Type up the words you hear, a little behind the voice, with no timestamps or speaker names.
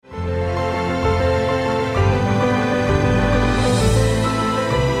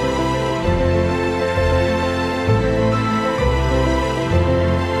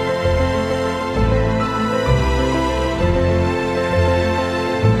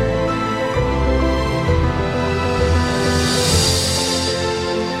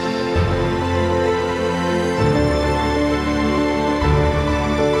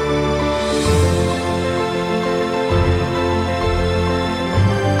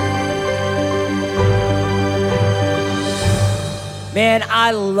Man,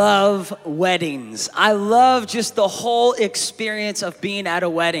 I love weddings. I love just the whole experience of being at a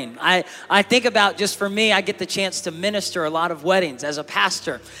wedding. I think about, just for me, I get the chance to minister a lot of weddings as a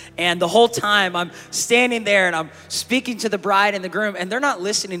pastor. And the whole time I'm standing there and I'm speaking to the bride and the groom, and they're not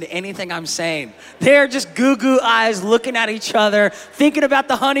listening to anything I'm saying. They're just goo-goo eyes looking at each other, thinking about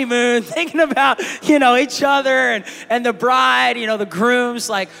the honeymoon, thinking about, each other and the bride, the groom's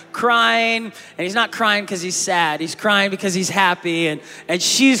like crying. And he's not crying because he's sad. He's crying because he's happy. And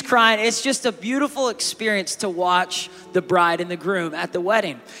she's crying. It's just a beautiful experience to watch the bride and the groom at the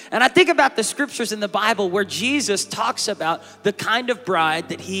wedding. And I think about the scriptures in the Bible where Jesus talks about the kind of bride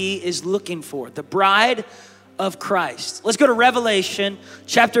that he is looking for, the bride of Christ. Let's go to Revelation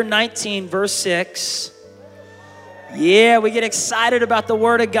chapter 19, verse 6. Yeah, we get excited about the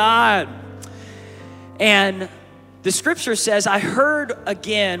word of God. And the scripture says, I heard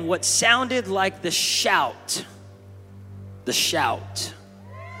again what sounded like the shout. The shout,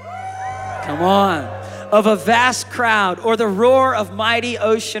 come on, of a vast crowd, or the roar of mighty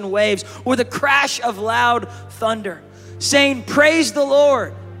ocean waves, or the crash of loud thunder, saying, praise the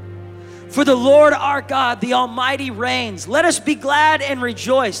Lord, for the Lord our God, the Almighty reigns. Let us be glad and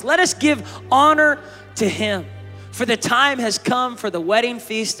rejoice. Let us give honor to him. For the time has come for the wedding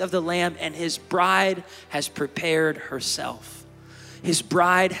feast of the Lamb, and his bride has prepared herself. His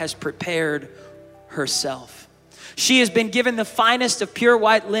bride has prepared herself. She has been given the finest of pure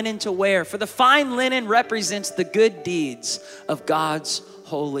white linen to wear, for the fine linen represents the good deeds of God's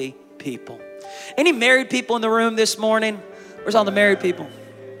holy people. Any married people in the room this morning? Where's all the married people?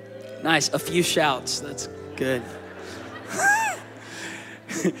 Nice, a few shouts, that's good.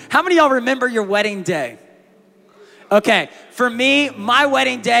 How many of y'all remember your wedding day? Okay, for me, my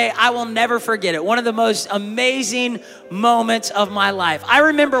wedding day, I will never forget it. One of the most amazing moments of my life. I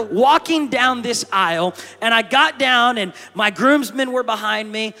remember walking down this aisle, and I got down, and my groomsmen were behind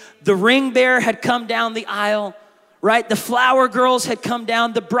me. The ring bearer had come down the aisle, right? The flower girls had come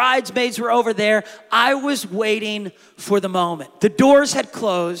down. The bridesmaids were over there. I was waiting for the moment. The doors had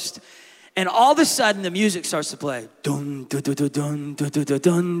closed, and all of a sudden, the music starts to play. Dun dun dun dun dun dun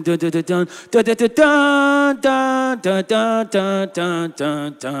dun dun dun dun dun dun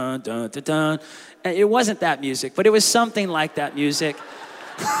dun dun dun dun. It wasn't that music, but it was something like that music.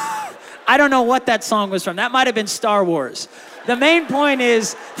 I don't know what that song was from. That might have been Star Wars. The main point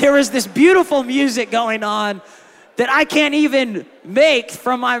is there was this beautiful music going on that I can't even make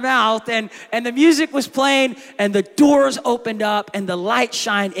from my mouth. And the music was playing, and the doors opened up, and the light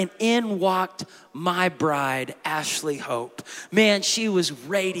shined, and in walked my bride, Ashley Hope. Man, she was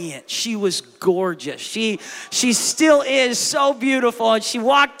radiant. She was gorgeous. She still is so beautiful. And she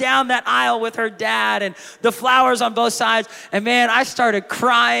walked down that aisle with her dad and the flowers on both sides. And man, I started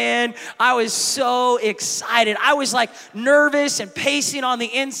crying. I was so excited. I was like nervous and pacing on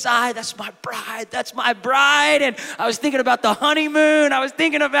the inside. That's my bride. That's my bride. And I was thinking about the honeymoon. I was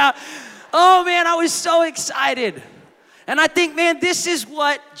thinking about, oh man, I was so excited. And I think, man, this is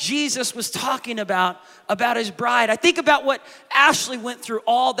what Jesus was talking about his bride. I think about what Ashley went through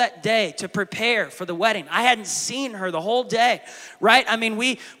all that day to prepare for the wedding. I hadn't seen her the whole day, right? I mean,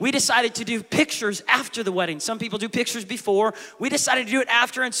 we decided to do pictures after the wedding. Some people do pictures before. We decided to do it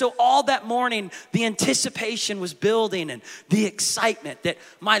after. And so all that morning, the anticipation was building and the excitement that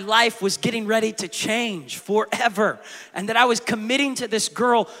my life was getting ready to change forever and that I was committing to this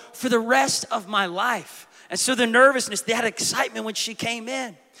girl for the rest of my life. And so the nervousness, that excitement when she came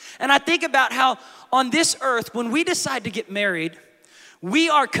in. And I think about how on this earth, when we decide to get married, we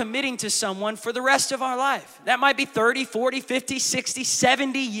are committing to someone for the rest of our life. That might be 30, 40, 50, 60,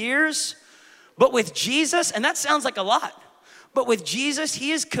 70 years. But with Jesus, and that sounds like a lot, but with Jesus,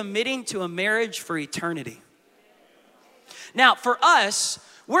 he is committing to a marriage for eternity. Now, for us,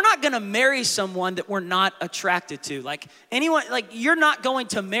 we're not gonna marry someone that we're not attracted to. You're not going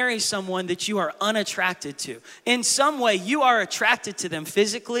to marry someone that you are unattracted to. In some way, you are attracted to them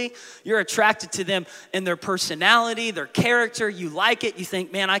physically. You're attracted to them in their personality, their character. You like it. You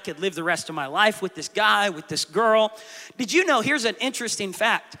think, man, I could live the rest of my life with this guy, with this girl. Did you know, here's an interesting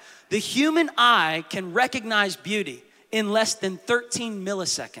fact. The human eye can recognize beauty in less than 13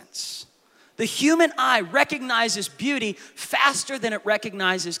 milliseconds. The human eye recognizes beauty faster than it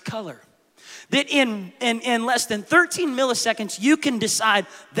recognizes color. That in less than 13 milliseconds, you can decide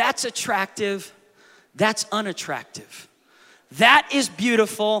that's attractive, that's unattractive. That is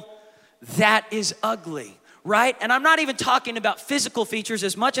beautiful, that is ugly, right? And I'm not even talking about physical features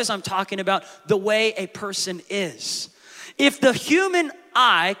as much as I'm talking about the way a person is. If the human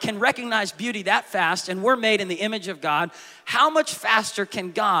eye can recognize beauty that fast, and we're made in the image of God, how much faster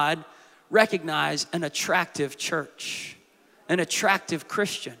can God recognize an attractive church, an attractive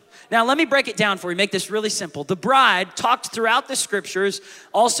Christian? Now, let me break it down for you, make this really simple. The bride, talked throughout the scriptures,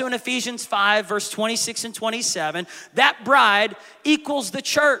 also in Ephesians 5, verse 26 and 27, that bride equals the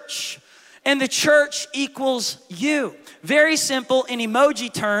church, and the church equals you. Very simple in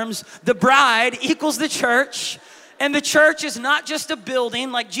emoji terms, the bride equals the church, and the church is not just a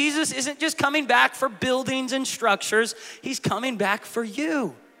building. Like Jesus isn't just coming back for buildings and structures, he's coming back for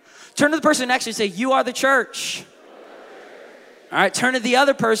you. Turn to the person next to you and say, you are the church. All right, turn to the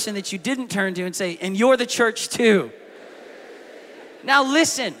other person that you didn't turn to and say, and you're the church too. Now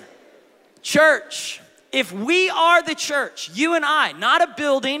listen, church, if we are the church, you and I, not a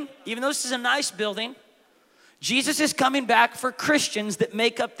building, even though this is a nice building, Jesus is coming back for Christians that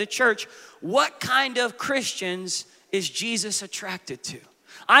make up the church. What kind of Christians is Jesus attracted to?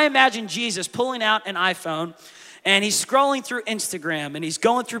 I imagine Jesus pulling out an iPhone and he's scrolling through Instagram and he's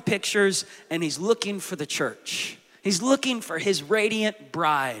going through pictures and he's looking for the church. He's looking for his radiant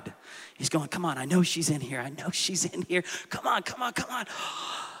bride. He's going, come on, I know she's in here. I know she's in here. Come on, come on, come on.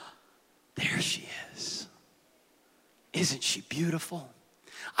 There she is. Isn't she beautiful?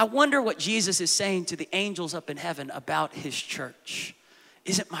 I wonder what Jesus is saying to the angels up in heaven about his church.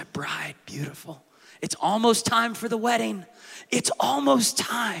 Isn't my bride beautiful? It's almost time for the wedding. It's almost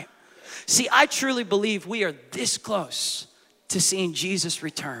time. See, I truly believe we are this close to seeing Jesus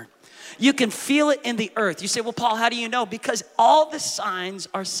return. You can feel it in the earth. You say, well, Paul, how do you know? Because all the signs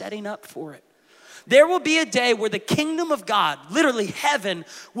are setting up for it. There will be a day where the kingdom of God, literally heaven,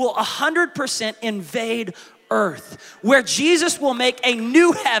 will 100% invade earth, where Jesus will make a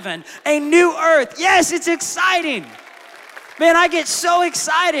new heaven, a new earth. Yes, it's exciting. Man, I get so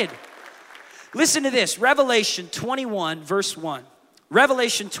excited. Listen to this, Revelation 21, verse 1.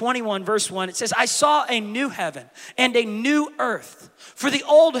 Revelation 21, verse 1, it says, I saw a new heaven and a new earth, for the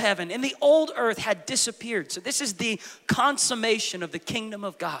old heaven and the old earth had disappeared. So this is the consummation of the kingdom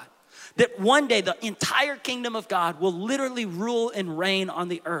of God, that one day the entire kingdom of God will literally rule and reign on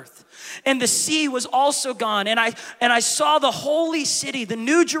the earth. And the sea was also gone, and I saw the holy city, the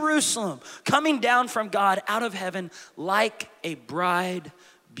new Jerusalem, coming down from God out of heaven like a bride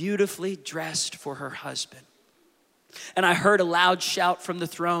beautifully dressed for her husband. And I heard a loud shout from the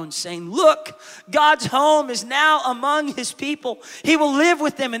throne saying, look, God's home is now among his people. He will live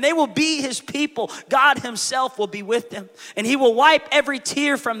with them and they will be his people. God himself will be with them and he will wipe every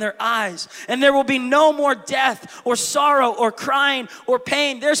tear from their eyes. And there will be no more death or sorrow or crying or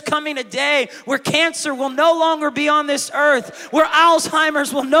pain. There's coming a day where cancer will no longer be on this earth, where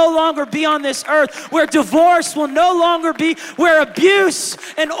Alzheimer's will no longer be on this earth, where divorce will no longer be, where abuse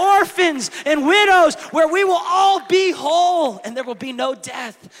and orphans and widows, where we will all be whole, and there will be no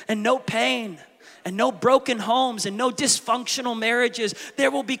death and no pain and no broken homes and no dysfunctional marriages. There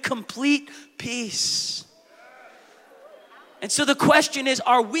will be complete peace. And so the question is,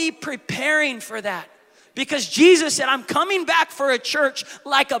 are we preparing for that? Because Jesus said, I'm coming back for a church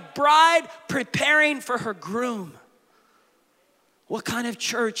like a bride preparing for her groom. What kind of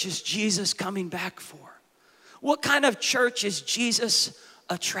church is Jesus coming back for? What kind of church is Jesus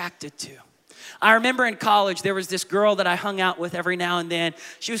attracted to? I remember in college, there was this girl that I hung out with every now and then.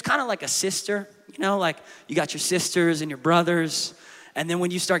 She was kind of like a sister, you know, like you got your sisters and your brothers. And then when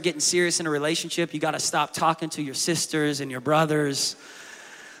you start getting serious in a relationship, you got to stop talking to your sisters and your brothers.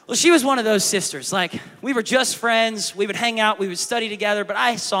 Well, she was one of those sisters. Like, we were just friends. We would hang out. We would study together. But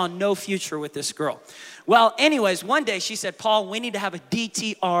I saw no future with this girl. Well, anyways, one day she said, Paul, we need to have a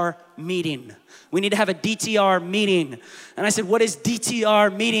DTR meeting. We need to have a DTR meeting. And I said, what is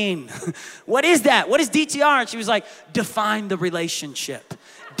DTR meeting? What is that? What is DTR? And she was like, define the relationship.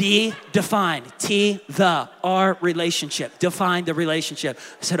 D, define. T, the. R, relationship. Define the relationship.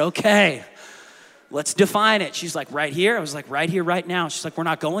 I said, okay, let's define it. She's like, right here? I was like, right here, right now. She's like, we're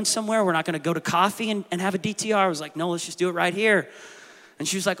not going somewhere. We're not going to go to coffee and have a DTR. I was like, no, let's just do it right here. And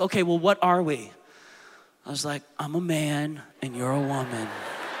she was like, okay, well, what are we? I was like, I'm a man and you're a woman.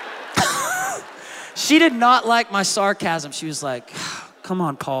 She did not like my sarcasm. She was like, come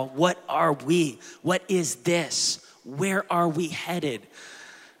on, Paul, what are we? What is this? Where are we headed?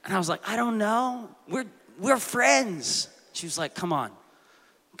 And I was like, I don't know. We're friends. She was like, come on,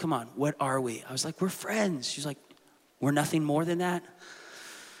 what are we? I was like, we're friends. She's like, we're nothing more than that?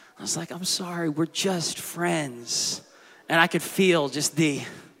 I was like, I'm sorry, we're just friends. And I could feel just the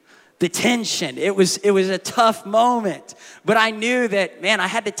tension. It was a tough moment. But I knew that, man, I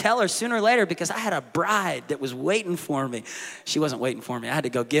had to tell her sooner or later because I had a bride that was waiting for me. She wasn't waiting for me. I had to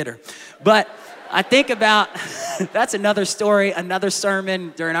go get her. But I think about, that's another story, another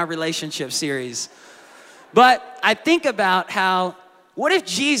sermon during our relationship series. But I think about how what if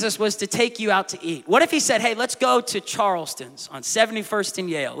Jesus was to take you out to eat? What if he said, hey, let's go to Charleston's on 71st and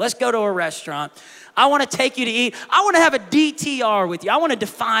Yale. Let's go to a restaurant. I want to take you to eat. I want to have a DTR with you. I want to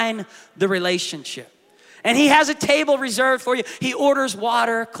define the relationship. And he has a table reserved for you. He orders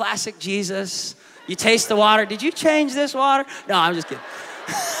water, classic Jesus. You taste the water. Did you change this water? No, I'm just kidding.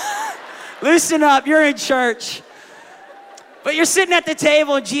 Listen up, you're in church. But you're sitting at the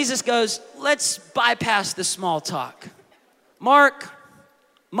table and Jesus goes, let's bypass the small talk. Mark,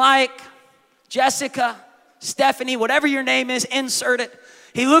 Mike, Jessica, Stephanie, whatever your name is, insert it.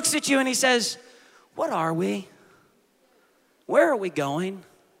 He looks at you and he says, what are we? Where are we going?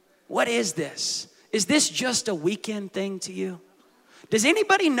 What is this? Is this just a weekend thing to you? Does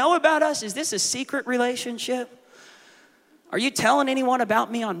anybody know about us? Is this a secret relationship? Are you telling anyone about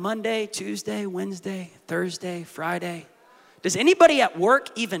me on Monday, Tuesday, Wednesday, Thursday, Friday? Does anybody at work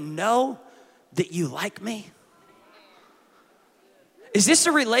even know that you like me? Is this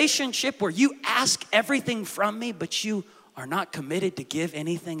a relationship where you ask everything from me, but you are not committed to give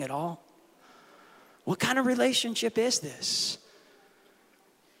anything at all? What kind of relationship is this?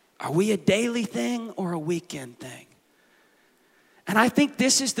 Are we a daily thing or a weekend thing? And I think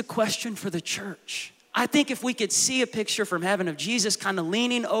this is the question for the church. I think if we could see a picture from heaven of Jesus kind of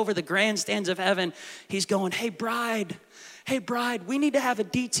leaning over the grandstands of heaven, he's going, hey bride, we need to have a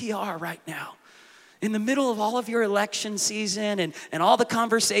DTR right now. In the middle of all of your election season and all the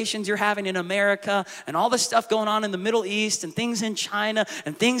conversations you're having in America and all the stuff going on in the Middle East and things in China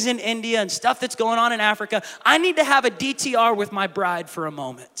and things in India and stuff that's going on in Africa, I need to have a DTR with my bride for a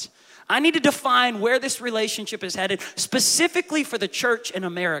moment. I need to define where this relationship is headed, specifically for the church in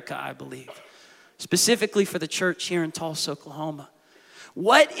America, I believe. Specifically for the church here in Tulsa, Oklahoma.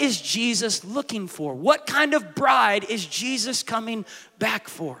 What is Jesus looking for? What kind of bride is Jesus coming back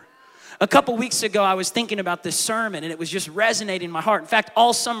for? A couple weeks ago, I was thinking about this sermon and it was just resonating in my heart. In fact,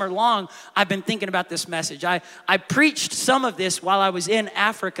 all summer long, I've been thinking about this message. I preached some of this while I was in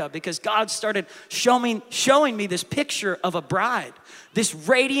Africa because God started showing me this picture of a bride, this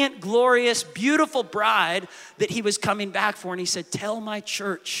radiant, glorious, beautiful bride that he was coming back for. And he said, tell my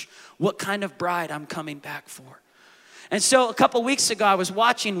church what kind of bride I'm coming back for. And so a couple weeks ago, I was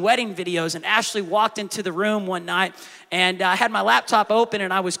watching wedding videos and Ashley walked into the room one night and I had my laptop open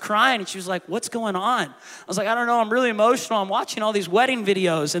and I was crying and she was like, what's going on? I was like, I don't know, I'm really emotional. I'm watching all these wedding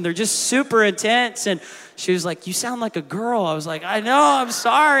videos and they're just super intense. And she was like, you sound like a girl. I was like, I know, I'm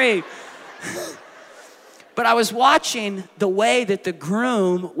sorry. But I was watching the way that the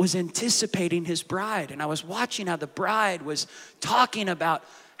groom was anticipating his bride. And I was watching how the bride was talking about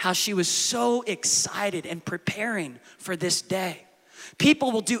how she was so excited and preparing for this day.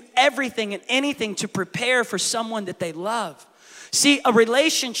 People will do everything and anything to prepare for someone that they love. See, a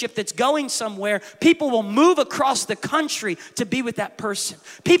relationship that's going somewhere, people will move across the country to be with that person.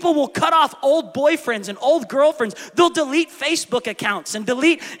 People will cut off old boyfriends and old girlfriends. They'll delete Facebook accounts and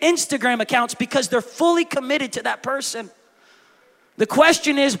delete Instagram accounts because they're fully committed to that person. The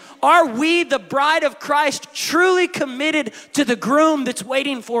question is, are we, the bride of Christ, truly committed to the groom that's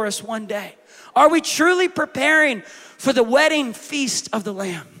waiting for us one day? Are we truly preparing for the wedding feast of the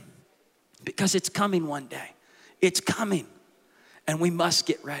Lamb? Because it's coming one day. It's coming, and we must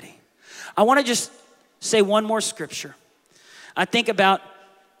get ready. I want to just say one more scripture. I think about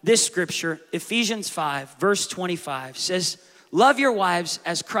this scripture, Ephesians 5, verse 25, says, love your wives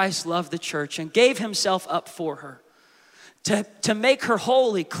as Christ loved the church and gave himself up for her. To make her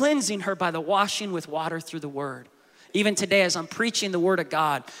holy, cleansing her by the washing with water through the word. Even today, as I'm preaching the word of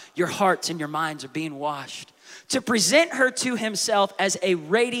God, your hearts and your minds are being washed. To present her to himself as a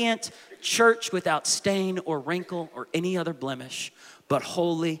radiant church without stain or wrinkle or any other blemish, but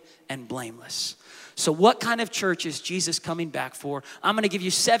holy and blameless. So what kind of church is Jesus coming back for? I'm going to give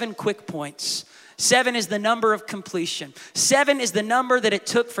you 7 quick points. 7 is the number of completion. 7 is the number that it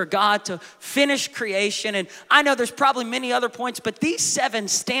took for God to finish creation. And I know there's probably many other points, but these 7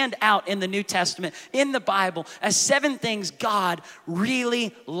 stand out in the New Testament, in the Bible, as 7 things God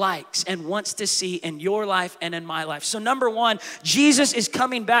really likes and wants to see in your life and in my life. So number 1, Jesus is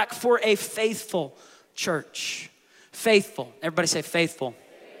coming back for a faithful church. Faithful. Everybody say faithful.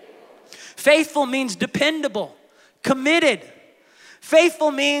 Faithful means dependable, committed.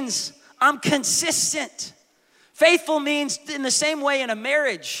 Faithful means I'm consistent. Faithful means in the same way in a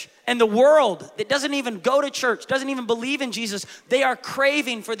marriage and the world that doesn't even go to church, doesn't even believe in Jesus, they are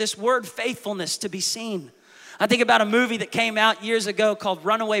craving for this word faithfulness to be seen. I think about a movie that came out years ago called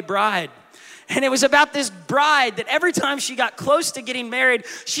Runaway Bride. And it was about this bride that every time she got close to getting married,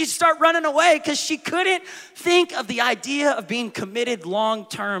 she'd start running away because she couldn't think of the idea of being committed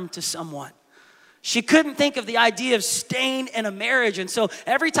long-term to someone. She couldn't think of the idea of staying in a marriage. And so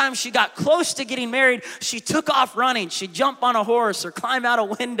every time she got close to getting married, she took off running. She'd jump on a horse or climb out a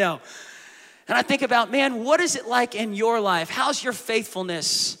window. And I think about, man, what is it like in your life? How's your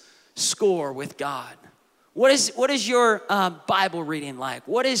faithfulness score with God? What is your Bible reading like?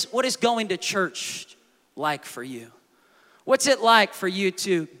 What is going to church like for you? What's it like for you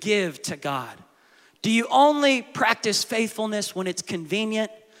to give to God? Do you only practice faithfulness when it's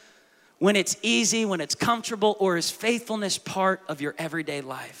convenient, when it's easy, when it's comfortable, or is faithfulness part of your everyday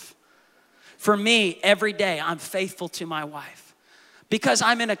life? For me, every day I'm faithful to my wife because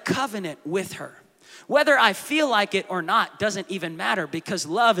I'm in a covenant with her. Whether I feel like it or not doesn't even matter, because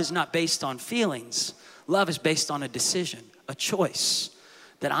love is not based on feelings. Love is based on a decision, a choice,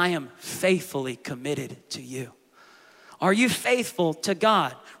 that I am faithfully committed to you. Are you faithful to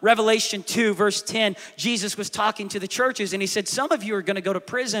God? Revelation 2, verse 10, Jesus was talking to the churches and he said, some of you are gonna go to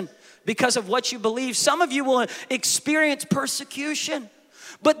prison because of what you believe. Some of you will experience persecution.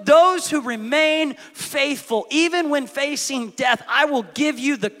 But those who remain faithful, even when facing death, I will give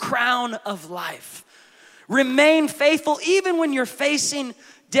you the crown of life. Remain faithful even when you're facing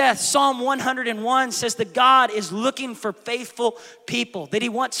death. Psalm 101 says that God is looking for faithful people, that he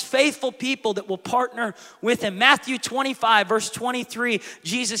wants faithful people that will partner with him. Matthew 25, verse 23,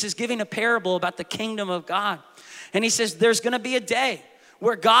 Jesus is giving a parable about the kingdom of God. And he says, there's gonna be a day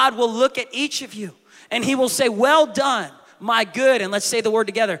where God will look at each of you and he will say, well done, my good, and let's say the word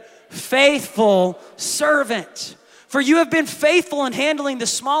together, faithful servant. For you have been faithful in handling the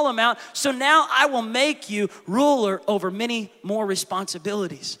small amount, so now I will make you ruler over many more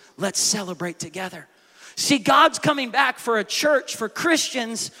responsibilities. Let's celebrate together. See, God's coming back for a church, for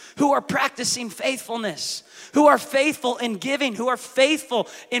Christians who are practicing faithfulness, who are faithful in giving, who are faithful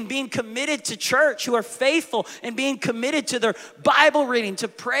in being committed to church, who are faithful in being committed to their Bible reading, to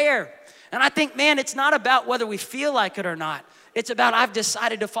prayer. And I think, man, it's not about whether we feel like it or not. It's about, I've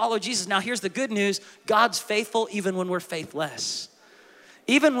decided to follow Jesus. Now, here's the good news. God's faithful even when we're faithless.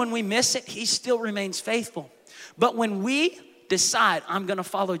 Even when we miss it, he still remains faithful. But when we decide, I'm gonna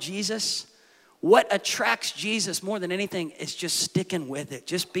follow Jesus, what attracts Jesus more than anything is just sticking with it,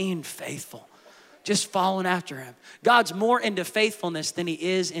 just being faithful, just following after him. God's more into faithfulness than he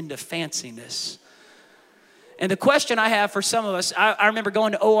is into fanciness. And the question I have for some of us, I remember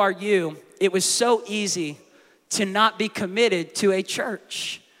going to ORU, it was so easy to not be committed to a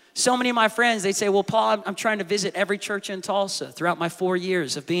church. So many of my friends, they say, well, Paul, I'm trying to visit every church in Tulsa throughout my 4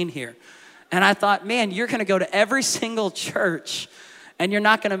 years of being here. And I thought, man, you're gonna go to every single church and you're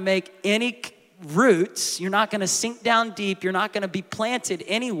not gonna make any roots, you're not gonna sink down deep, you're not gonna be planted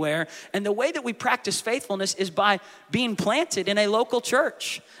anywhere. And the way that we practice faithfulness is by being planted in a local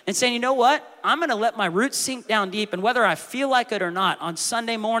church and saying, you know what? I'm gonna let my roots sink down deep, and whether I feel like it or not, on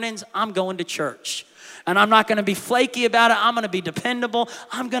Sunday mornings, I'm going to church. And I'm not gonna be flaky about it. I'm gonna be dependable.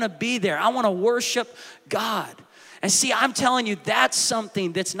 I'm gonna be there. I wanna worship God. And see, I'm telling you, that's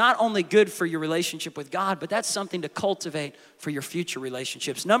something that's not only good for your relationship with God, but that's something to cultivate for your future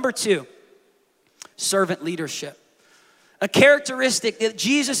relationships. Number 2, servant leadership. A characteristic that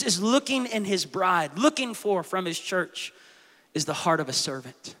Jesus is looking in his bride, looking for from his church, is the heart of a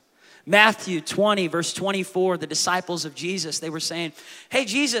servant. Matthew 20, verse 24, the disciples of Jesus, they were saying, hey,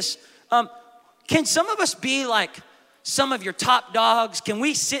 Jesus, can some of us be like some of your top dogs? Can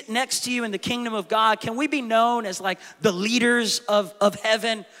we sit next to you in the kingdom of God? Can we be known as like the leaders of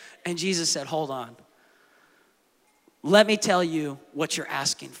heaven? And Jesus said, hold on. Let me tell you what you're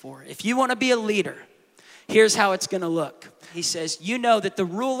asking for. If you want to be a leader, here's how it's going to look. He says, you know that the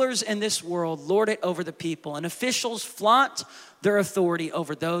rulers in this world lord it over the people, and officials flaunt their authority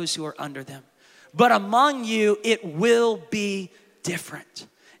over those who are under them. But among you, it will be different.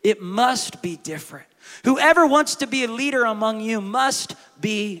 It must be different. Whoever wants to be a leader among you must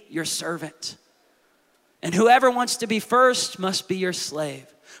be your servant. And whoever wants to be first must be your slave.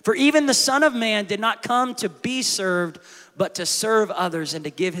 For even the Son of Man did not come to be served, but to serve others and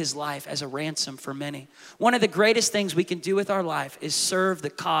to give his life as a ransom for many. One of the greatest things we can do with our life is serve the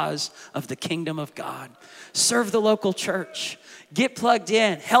cause of the kingdom of God. Serve the local church. Get plugged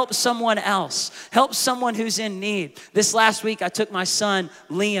in, help someone else, help someone who's in need. This last week, I took my son,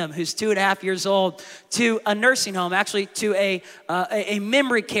 Liam, who's 2.5 years old, to a nursing home, actually to a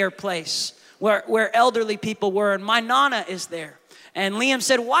memory care place where elderly people were, and my Nana is there. And Liam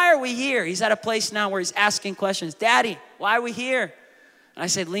said, why are we here? He's at a place now where he's asking questions. Daddy, why are we here? And I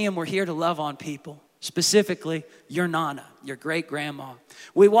said, Liam, we're here to love on people, specifically your Nana, your great-grandma.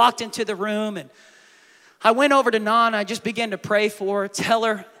 We walked into the room, and I went over to Nana. I just began to pray for her, tell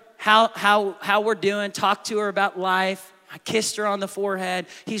her how we're doing, talk to her about life, I kissed her on the forehead.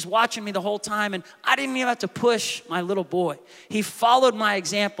 He's watching me the whole time, and I didn't even have to push my little boy. He followed my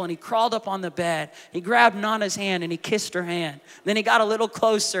example, and he crawled up on the bed. He grabbed Nana's hand, and he kissed her hand. Then he got a little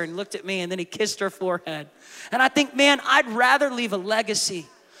closer and looked at me, and then he kissed her forehead. And I think, man, I'd rather leave a legacy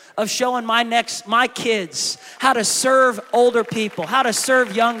of showing my kids how to serve older people, how to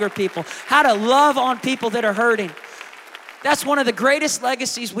serve younger people, how to love on people that are hurting. That's one of the greatest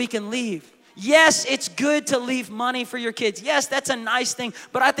legacies we can leave. Yes, it's good to leave money for your kids. Yes, that's a nice thing.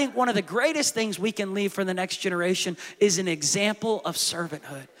 But I think one of the greatest things we can leave for the next generation is an example of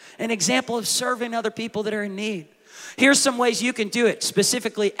servanthood, an example of serving other people that are in need. Here's some ways you can do it,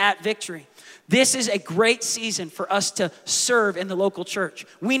 specifically at Victory. This is a great season for us to serve in the local church.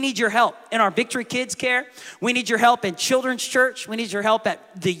 We need your help in our Victory Kids Care. We need your help in Children's Church. We need your help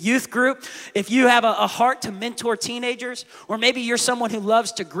at the youth group. If you have a heart to mentor teenagers, or maybe you're someone who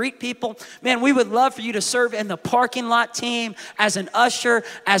loves to greet people, man, we would love for you to serve in the parking lot team, as an usher,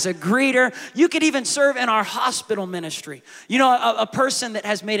 as a greeter. You could even serve in our hospital ministry. You know, a person that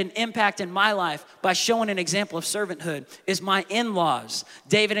has made an impact in my life by showing an example of servanthood is my in-laws,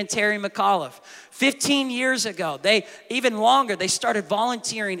 David and Terry McAuliffe. 15 years ago, even longer, they started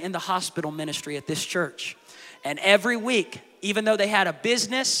volunteering in the hospital ministry at this church. And every week, even though they had a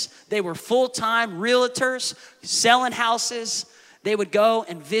business, they were full-time realtors, selling houses, they would go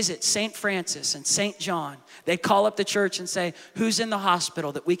and visit St. Francis and St. John. They'd call up the church and say, who's in the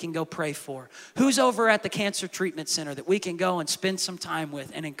hospital that we can go pray for? Who's over at the cancer treatment center that we can go and spend some time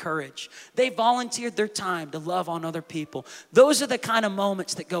with and encourage? They volunteered their time to love on other people. Those are the kind of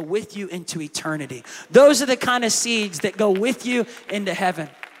moments that go with you into eternity. Those are the kind of seeds that go with you into heaven.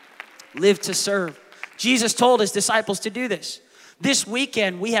 Live to serve. Jesus told his disciples to do this. This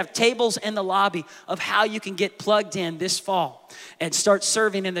weekend, we have tables in the lobby of how you can get plugged in this fall and start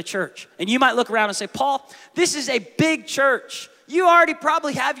serving in the church. And you might look around and say, Paul, this is a big church. You already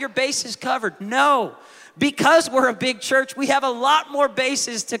probably have your bases covered. No, because we're a big church, we have a lot more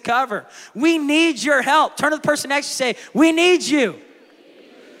bases to cover. We need your help. Turn to the person next to you and say, we need you.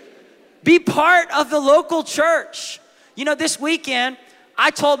 Be part of the local church. You know, this weekend, I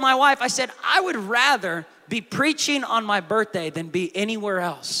told my wife, I said, I would rather be preaching on my birthday than be anywhere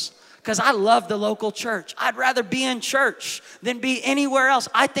else, because I love the local church. I'd rather be in church than be anywhere else.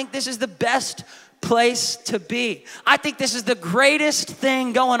 I think this is the best place to be. I think this is the greatest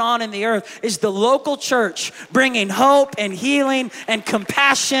thing going on in the earth, is the local church bringing hope and healing and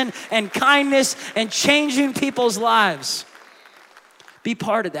compassion and kindness and changing people's lives. Be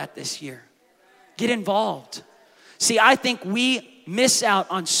part of that this year. Get involved. See, I think we miss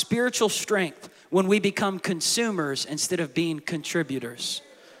out on spiritual strength when we become consumers instead of being contributors.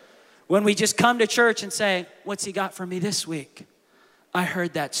 When we just come to church and say, what's he got for me this week? I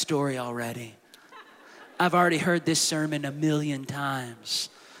heard that story already. I've already heard this sermon 1,000,000 times.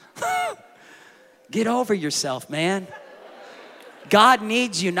 Get over yourself, man. God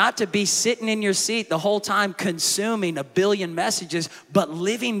needs you not to be sitting in your seat the whole time consuming 1 billion messages, but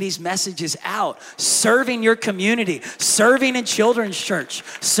living these messages out, serving your community, serving in children's church,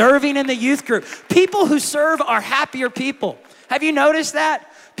 serving in the youth group. People who serve are happier people. Have you noticed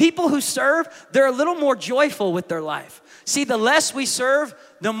that? People who serve, they're a little more joyful with their life. See, the less we serve,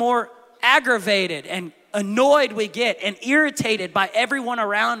 the more aggravated and annoyed we get and irritated by everyone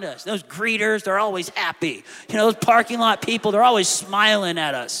around us. Those greeters, they're always happy. You know, those parking lot people, they're always smiling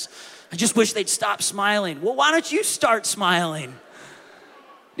at us. I just wish they'd stop smiling. Well, why don't you start smiling?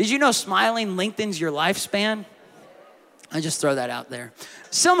 Did you know smiling lengthens your lifespan? I just throw that out there.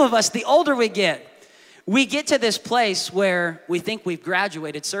 Some of us, the older we get to this place where we think we've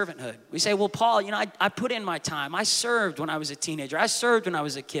graduated servanthood. We say, well, Paul, you know, I put in my time. I served when I was a teenager. I served when I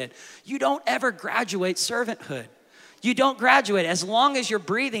was a kid. You don't ever graduate servanthood. You don't graduate. As long as you're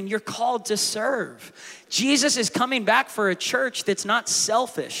breathing, you're called to serve. Jesus is coming back for a church that's not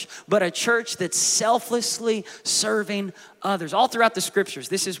selfish, but a church that's selflessly serving others. All throughout the scriptures,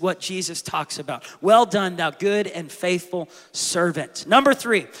 this is what Jesus talks about. Well done, thou good and faithful servant. Number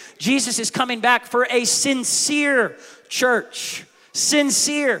 3, Jesus is coming back for a sincere church.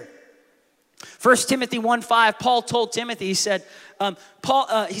 Sincere. 1 Timothy 1:5, Paul told Timothy, he said,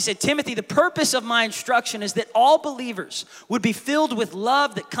 Timothy, the purpose of my instruction is that all believers would be filled with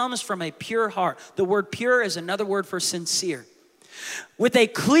love that comes from a pure heart. The word pure is another word for sincere. With a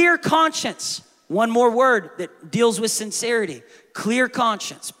clear conscience, one more word that deals with sincerity. Clear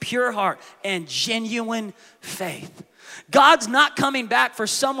conscience, pure heart, and genuine faith. God's not coming back for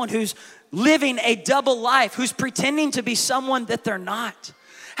someone who's living a double life, who's pretending to be someone that they're not.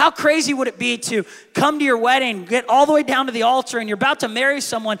 How crazy would it be to come to your wedding, get all the way down to the altar, and you're about to marry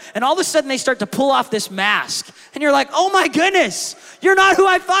someone, and all of a sudden they start to pull off this mask. And you're like, oh my goodness, you're not who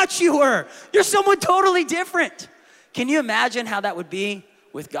I thought you were. You're someone totally different. Can you imagine how that would be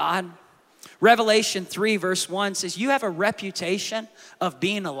with God? Revelation 3 verse 1 says, you have a reputation of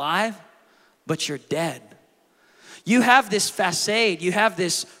being alive, but you're dead. You have this facade, you have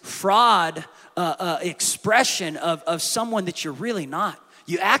this fraud expression of someone that you're really not.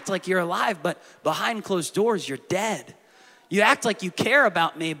 You act like you're alive, but behind closed doors, you're dead. You act like you care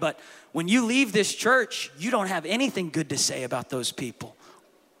about me, but when you leave this church, you don't have anything good to say about those people.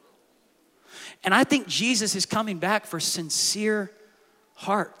 And I think Jesus is coming back for sincere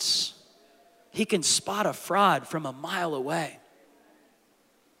hearts. He can spot a fraud from a mile away.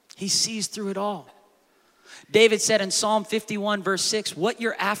 He sees through it all. David said in Psalm 51 verse 6, what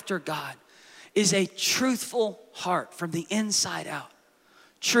you're after, God, is a truthful heart from the inside out.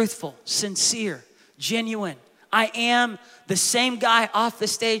 Truthful, sincere, genuine. I am the same guy off the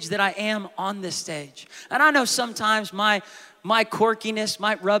stage that I am on this stage. And I know sometimes my quirkiness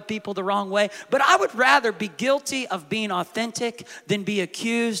might rub people the wrong way, but I would rather be guilty of being authentic than be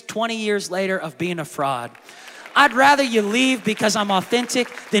accused 20 years later of being a fraud. I'd rather you leave because I'm authentic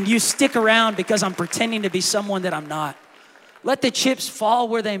than you stick around because I'm pretending to be someone that I'm not. Let the chips fall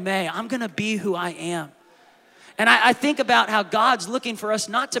where they may. I'm gonna be who I am. And I think about how God's looking for us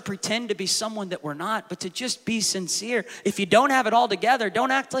not to pretend to be someone that we're not, but to just be sincere. If you don't have it all together,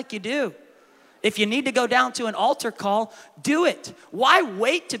 don't act like you do. If you need to go down to an altar call, do it. Why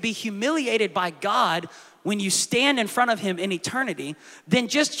wait to be humiliated by God when you stand in front of him in eternity? Then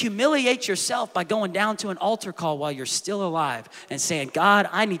just humiliate yourself by going down to an altar call while you're still alive and saying, God,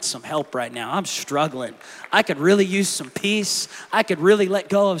 I need some help right now. I'm struggling. I could really use some peace. I could really let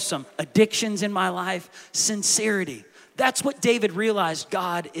go of some addictions in my life. Sincerity. That's what David realized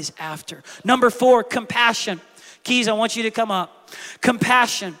God is after. Number 4, compassion. Keys, I want you to come up.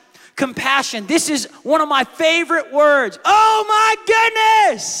 Compassion. Compassion. This is one of my favorite words. Oh my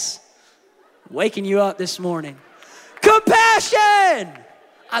goodness. Waking you up this morning. Compassion.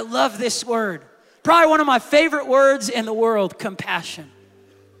 I love this word. Probably one of my favorite words in the world, compassion.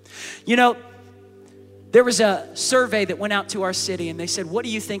 You know, there was a survey that went out to our city and they said, what do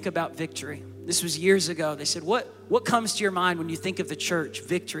you think about Victory? This was years ago. They said, what comes to your mind when you think of the church,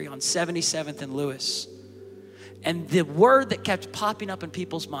 Victory on 77th and Lewis? And the word that kept popping up in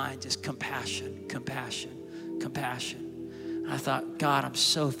people's minds is compassion, compassion, compassion. And I thought, God, I'm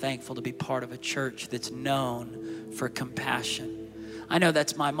so thankful to be part of a church that's known for compassion. I know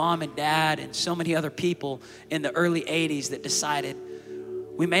that's my mom and dad and so many other people in the early 80s that decided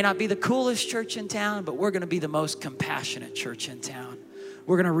we may not be the coolest church in town, but we're gonna be the most compassionate church in town.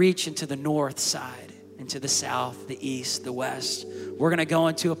 We're gonna reach into the north side, into the south, the east, the west. We're gonna go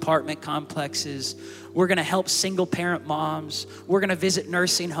into apartment complexes. We're gonna help single parent moms. We're gonna visit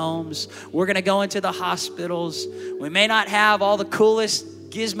nursing homes. We're gonna go into the hospitals. We may not have all the coolest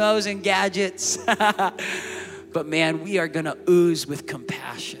gizmos and gadgets, but man, we are gonna ooze with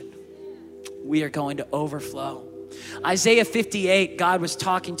compassion. We are going to overflow. Isaiah 58, God was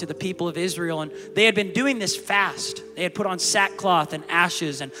talking to the people of Israel, and they had been doing this fast. They had put on sackcloth and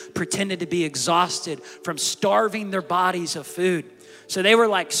ashes and pretended to be exhausted from starving their bodies of food. So they were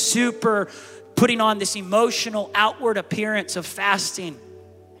like super putting on this emotional outward appearance of fasting.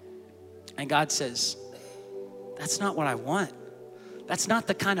 And God says, that's not what I want. That's not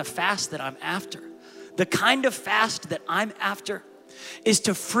the kind of fast that I'm after. The kind of fast that I'm after is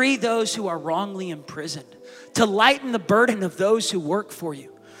to free those who are wrongly imprisoned, to lighten the burden of those who work for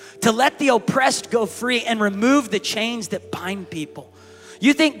you, to let the oppressed go free and remove the chains that bind people.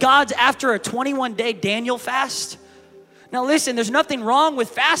 You think God's after a 21-day Daniel fast? Now listen, there's nothing wrong with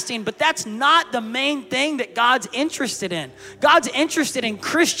fasting, but that's not the main thing that God's interested in. God's interested in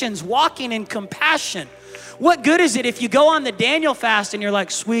Christians walking in compassion. What good is it if you go on the Daniel fast and you're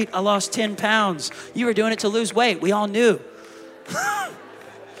like, sweet, I lost 10 pounds. You were doing it to lose weight. We all knew.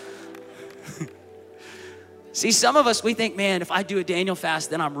 See, some of us, we think, man, if I do a Daniel fast,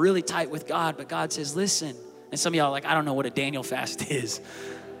 then I'm really tight with God. But God says, listen. And some of y'all are like, I don't know what a Daniel fast is.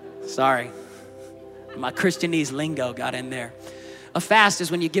 Sorry. My Christianese lingo got in there. A fast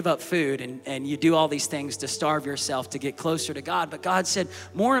is when you give up food and you do all these things to starve yourself to get closer to God. But God said,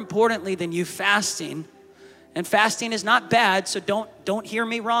 more importantly than you fasting, and fasting is not bad, so don't hear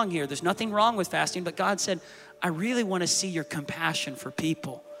me wrong here. There's nothing wrong with fasting, but God said, I really want to see your compassion for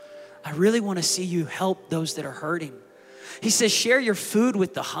people. I really want to see you help those that are hurting. He says, share your food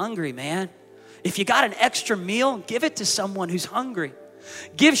with the hungry, man. If you got an extra meal, give it to someone who's hungry.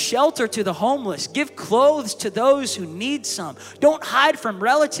 Give shelter to the homeless. Give clothes to those who need some. Don't hide from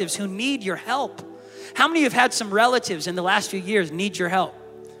relatives who need your help. How many of you have had some relatives in the last few years need your help?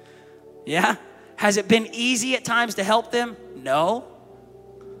 Yeah? Has it been easy at times to help them? No.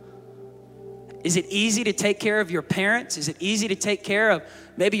 Is it easy to take care of your parents? Is it easy to take care of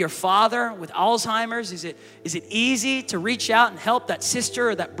maybe your father with Alzheimer's? Is it easy to reach out and help that sister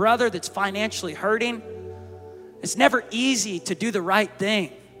or that brother that's financially hurting? It's never easy to do the right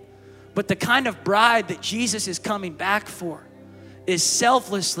thing. But the kind of bride that Jesus is coming back for is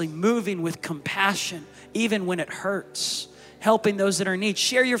selflessly moving with compassion, even when it hurts, helping those that are in need.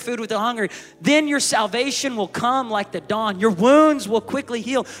 Share your food with the hungry. Then your salvation will come like the dawn. Your wounds will quickly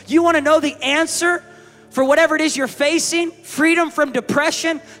heal. You want to know the answer for whatever it is you're facing? Freedom from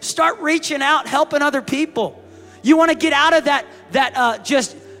depression? Start reaching out, helping other people. You want to get out of that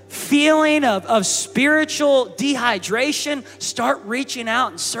just feeling of spiritual dehydration? Start reaching out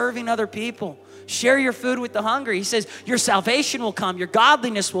and serving other people. Share your food with the hungry. He says, your salvation will come. Your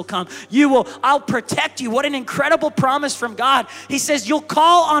godliness will come. I'll protect you. What an incredible promise from God. He says, you'll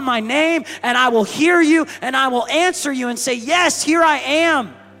call on my name and I will hear you and I will answer you and say, yes, here I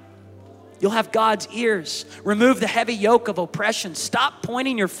am. You'll have God's ears. Remove the heavy yoke of oppression. Stop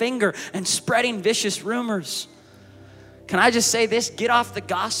pointing your finger and spreading vicious rumors. Can I just say this? Get off the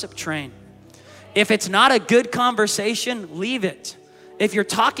gossip train. If it's not a good conversation, leave it. If you're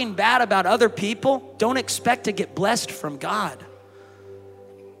talking bad about other people, don't expect to get blessed from God.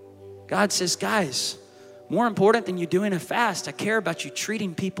 God says, guys, more important than you doing a fast, I care about you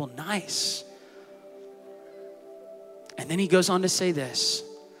treating people nice. And then he goes on to say this,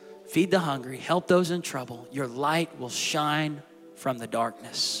 feed the hungry, help those in trouble. Your light will shine from the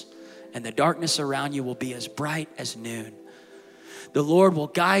darkness, and the darkness around you will be as bright as noon. The Lord will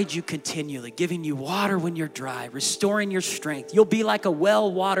guide you continually, giving you water when you're dry, restoring your strength. You'll be like a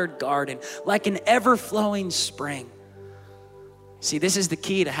well-watered garden, like an ever-flowing spring. See, this is the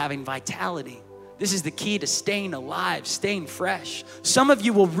key to having vitality. This is the key to staying alive, staying fresh. Some of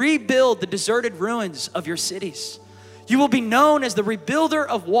you will rebuild the deserted ruins of your cities. You will be known as the rebuilder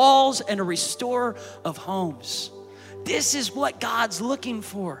of walls and a restorer of homes. This is what God's looking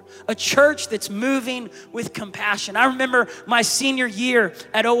for, a church that's moving with compassion. I remember my senior year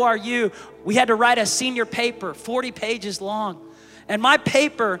at ORU, we had to write a senior paper, 40 pages long. And my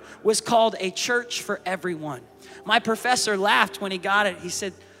paper was called A Church for Everyone. My professor laughed when he got it. He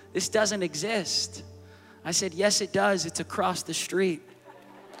said, this doesn't exist. I said, yes, it does. It's across the street.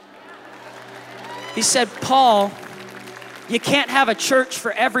 He said, Paul, you can't have a church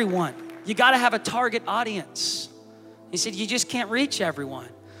for everyone. You got to have a target audience. He said, you just can't reach everyone.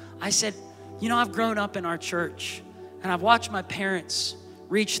 I said, I've grown up in our church and I've watched my parents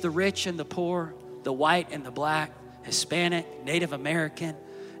reach the rich and the poor, the white and the black, Hispanic, Native American,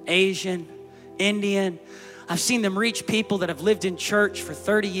 Asian, Indian. I've seen them reach people that have lived in church for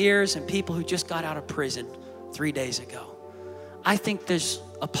 30 years and people who just got out of prison 3 days ago. I think there's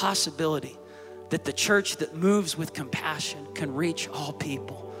a possibility that the church that moves with compassion can reach all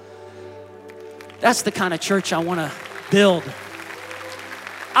people. That's the kind of church I want to build.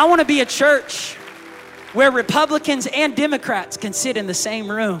 I want to be a church where Republicans and Democrats can sit in the same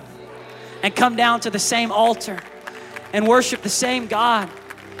room and come down to the same altar and worship the same God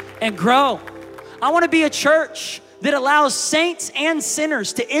and grow. I want to be a church that allows saints and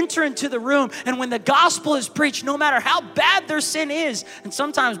sinners to enter into the room, and when the gospel is preached, no matter how bad their sin is, and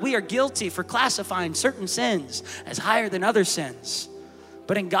sometimes we are guilty for classifying certain sins as higher than other sins,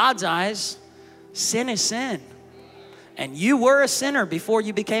 but in God's eyes, sin is sin. And you were a sinner before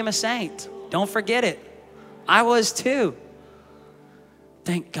you became a saint. Don't forget it. I was too.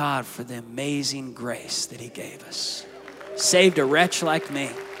 Thank God for the amazing grace that he gave us. Saved a wretch like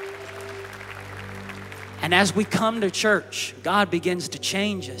me. And as we come to church, God begins to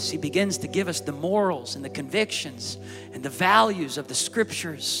change us. He begins to give us the morals and the convictions and the values of the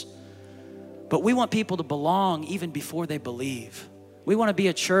scriptures. But we want people to belong even before they believe. We want to be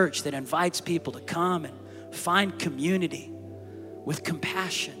a church that invites people to come and find community with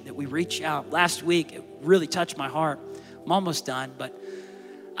compassion, that we reach out. Last week, it really touched my heart. I'm almost done, but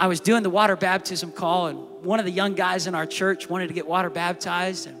I was doing the water baptism call, and one of the young guys in our church wanted to get water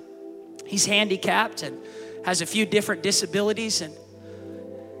baptized, and he's handicapped and has a few different disabilities, and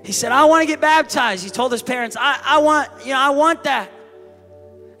he said, I want to get baptized. He told his parents, I want that.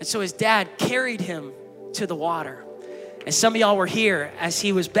 And so his dad carried him to the water. And some of y'all were here as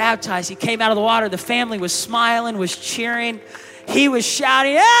he was baptized. He came out of the water. The family was smiling, was cheering. He was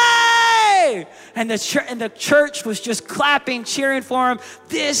shouting, hey! Yay! And the church was just clapping, cheering for him.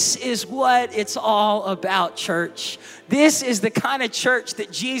 This is what it's all about, church. This is the kind of church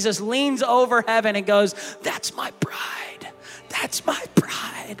that Jesus leans over heaven and goes, that's my bride. That's my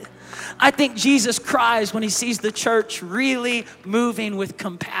bride. I think Jesus cries when he sees the church really moving with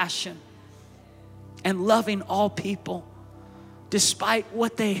compassion and loving all people despite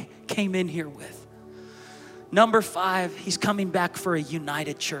what they came in here with. Number 5, he's coming back for a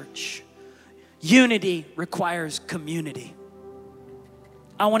united church. Unity requires community.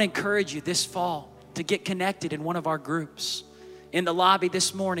 I want to encourage you this fall to get connected in one of our groups. In the lobby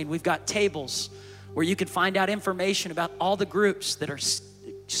this morning, we've got tables where you can find out information about all the groups that are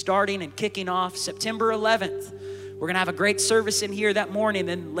starting and kicking off September 11th. We're gonna have a great service in here that morning,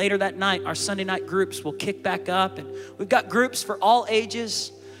 then later that night, our Sunday night groups will kick back up. And we've got groups for all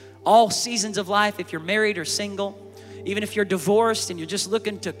ages, all seasons of life. If you're married or single, even if you're divorced and you're just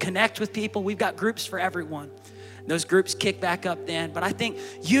looking to connect with people, we've got groups for everyone. Those groups kick back up then. But I think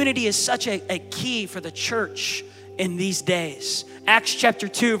unity is such a key for the church in these days. Acts chapter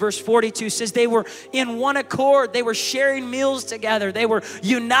 2 verse 42 says they were in one accord. They were sharing meals together. They were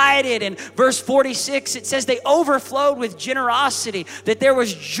united. And verse 46, it says they overflowed with generosity, that there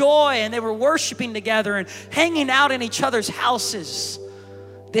was joy and they were worshiping together and hanging out in each other's houses.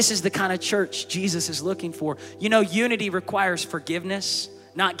 This is the kind of church Jesus is looking for. You know, unity requires forgiveness,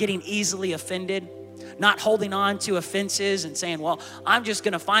 not getting easily offended, not holding on to offenses and saying, well, I'm just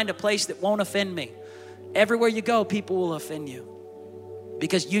gonna find a place that won't offend me. Everywhere you go, people will offend you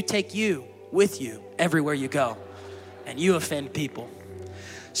because you take you with you everywhere you go and you offend people.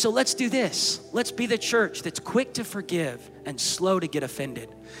 So let's do this. Let's be the church that's quick to forgive and slow to get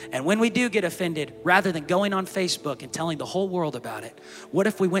offended. And when we do get offended, rather than going on Facebook and telling the whole world about it, what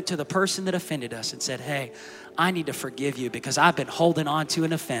if we went to the person that offended us and said, hey, I need to forgive you because I've been holding on to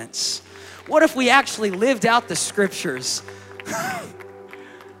an offense. What if we actually lived out the scriptures?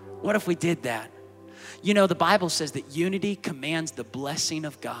 What if we did that? You know, the Bible says that unity commands the blessing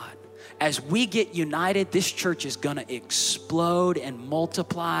of God. As we get united, this church is gonna explode and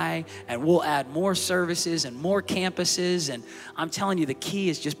multiply, and we'll add more services and more campuses. And I'm telling you, the key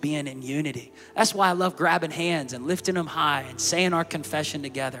is just being in unity. That's why I love grabbing hands and lifting them high and saying our confession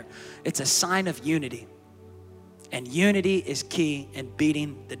together. It's a sign of unity. And unity is key in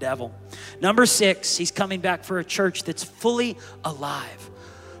beating the devil. Number 6, he's coming back for a church that's fully alive.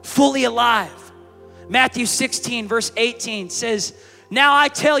 Fully alive. Matthew 16 verse 18 says, now I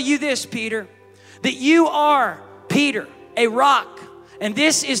tell you this, Peter, that you are Peter, a rock. And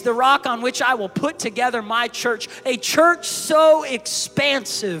this is the rock on which I will put together my church, a church so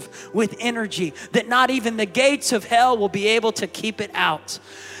expansive with energy that not even the gates of hell will be able to keep it out.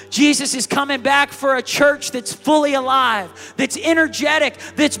 Jesus is coming back for a church that's fully alive, that's energetic,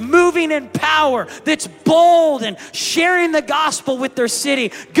 that's moving in power, that's bold and sharing the gospel with their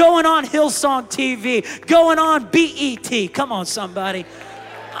city, going on Hillsong TV, going on BET. Come on, somebody.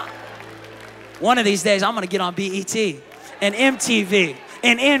 One of these days, I'm going to get on BET and MTV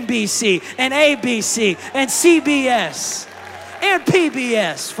and NBC and ABC and CBS and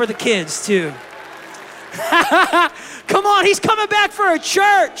PBS for the kids, too. Come on, he's coming back for a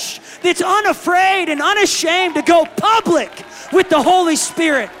church that's unafraid and unashamed to go public with the Holy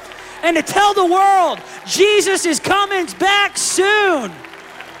Spirit and to tell the world Jesus is coming back soon.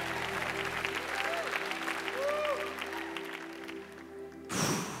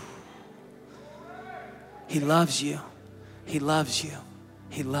 He loves you. He loves you.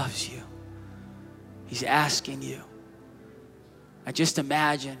 He loves you. He's asking you. I just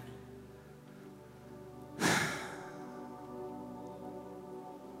imagine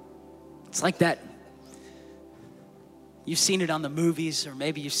it's like that. You've seen it on the movies, or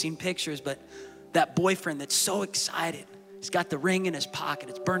maybe you've seen pictures, but that boyfriend that's so excited. He's got the ring in his pocket.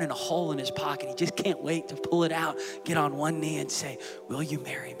 It's burning a hole in his pocket. He just can't wait to pull it out, get on one knee and say, will you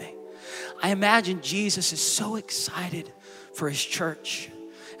marry me? I imagine Jesus is so excited for his church.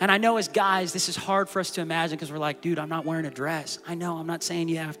 And I know as guys, this is hard for us to imagine because we're like, dude, I'm not wearing a dress. I know, I'm not saying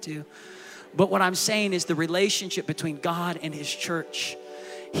you have to. But what I'm saying is the relationship between God and his church.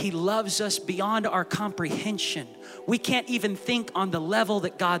 He loves us beyond our comprehension. We can't even think on the level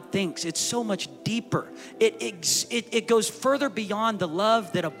that God thinks. It's so much deeper. It goes further beyond the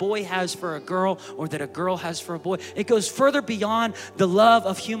love that a boy has for a girl or that a girl has for a boy. It goes further beyond the love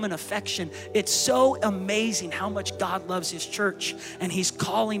of human affection. It's so amazing how much God loves his church, and he's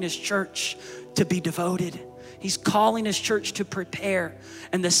calling his church to be devoted. He's calling his church to prepare.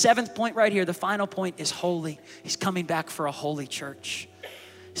 And the 7th point right here, the final point, is holy. He's coming back for a holy church.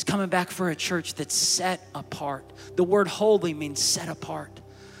 He's coming back for a church that's set apart. The word holy means set apart.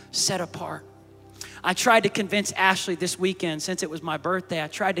 set apart. I tried to convince Ashley this weekend, since it was my birthday, I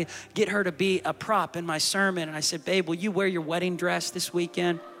tried to get her to be a prop in my sermon. And I said, babe, will you wear your wedding dress this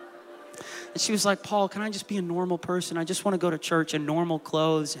weekend? And she was like, Paul, can I just be a normal person? I just want to go to church in normal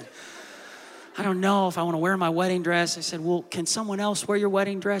clothes. And I don't know if I want to wear my wedding dress. I said, well, can someone else wear your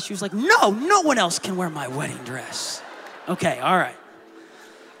wedding dress? She was like, no one else can wear my wedding dress. Okay, all right.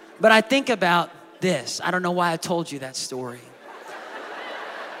 But I think about this. I don't know why I told you that story.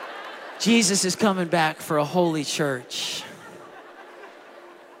 Jesus is coming back for a holy church.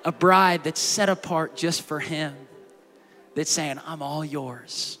 A bride that's set apart just for him. That's saying, I'm all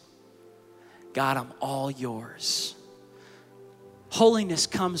yours. God, I'm all yours. Holiness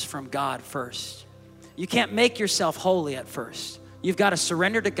comes from God first. You can't make yourself holy at first. You've got to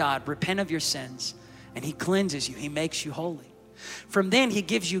surrender to God, repent of your sins, and he cleanses you. He makes you holy. From then, he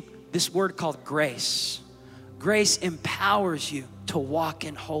gives you this word called grace. Grace empowers you to walk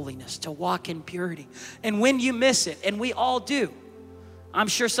in holiness, to walk in purity. And when you miss it, and we all do, I'm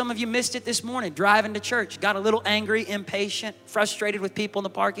sure some of you missed it this morning, driving to church, got a little angry, impatient, frustrated with people in the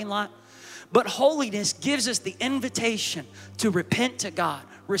parking lot. But holiness gives us the invitation to repent to God,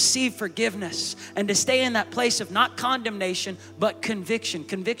 receive forgiveness, and to stay in that place of not condemnation, but conviction.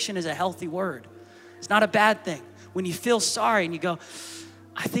 Conviction is a healthy word. It's not a bad thing. When you feel sorry and you go,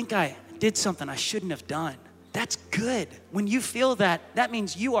 I think I did something I shouldn't have done. That's good. When you feel that, that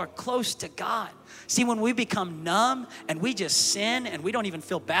means you are close to God. See, when we become numb and we just sin and we don't even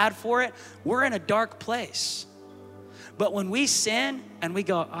feel bad for it, we're in a dark place. But when we sin and we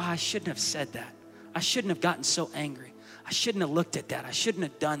go, I shouldn't have said that. I shouldn't have gotten so angry. I shouldn't have looked at that. I shouldn't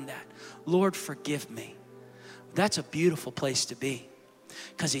have done that. Lord, forgive me. That's a beautiful place to be,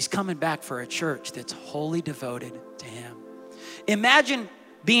 because he's coming back for a church that's wholly devoted to him. Imagine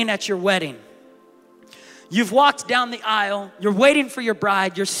being at your wedding. You've walked down the aisle. You're waiting for your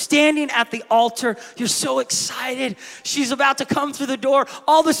bride. You're standing at the altar. You're so excited. She's about to come through the door.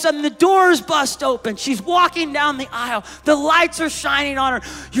 All of a sudden, the doors bust open. She's walking down the aisle. The lights are shining on her.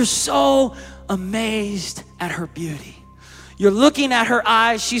 You're so amazed at her beauty. You're looking at her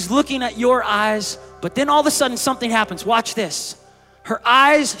eyes. She's looking at your eyes. But then all of a sudden, something happens. Watch this. Her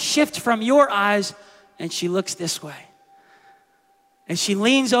eyes shift from your eyes, and she looks this way. And she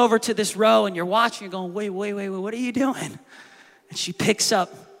leans over to this row, and you're watching, you're going, wait, what are you doing? And she picks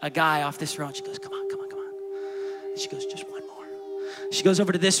up a guy off this row, and she goes, come on. And she goes, just one more. She goes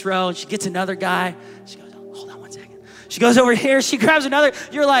over to this row, and she gets another guy. She goes, oh, hold on one second. She goes over here, she grabs another.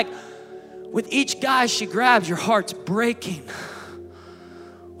 You're like, with each guy she grabs, your heart's breaking.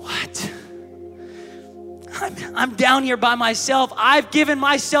 What? I'm down here by myself. I've given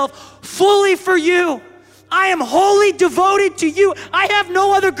myself fully for you. I am wholly devoted to you. I have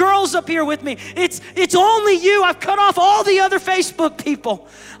no other girls up here with me. It's only you. I've cut off all the other Facebook people.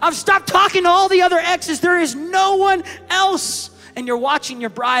 I've stopped talking to all the other exes. There is no one else. And you're watching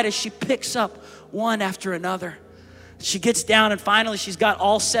your bride as she picks up one after another. She gets down, and finally she's got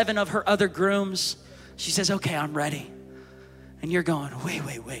all 7 of her other grooms. She says, okay, I'm ready. And you're going,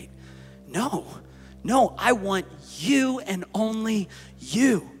 wait. No, I want you and only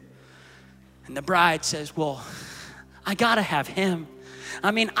you. And the bride says, well, I gotta have him.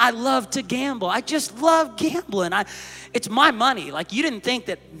 I mean, I love to gamble. I just love gambling. It's my money. Like, you didn't think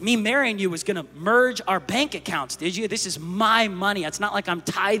that me marrying you was gonna merge our bank accounts, did you? This is my money. It's not like I'm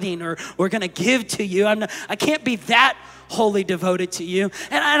tithing or we're gonna give to you. I can't be that wholly devoted to you.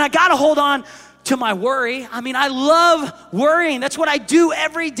 And I gotta hold on to my worry. I mean, I love worrying. That's what I do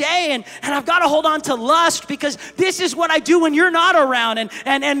every day. And I've got to hold on to lust, because this is what I do when you're not around.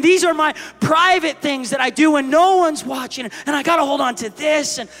 And these are my private things that I do when no one's watching. And I got to hold on to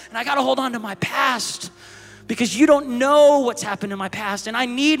this. And I got to hold on to my past, because you don't know what's happened in my past. And I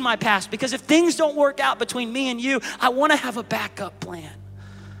need my past, because if things don't work out between me and you, I want to have a backup plan.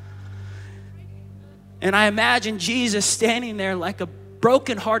 And I imagine Jesus standing there like a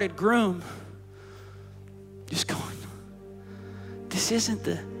brokenhearted groom, just going, this isn't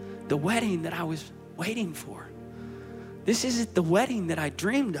the wedding that I was waiting for. This isn't the wedding that I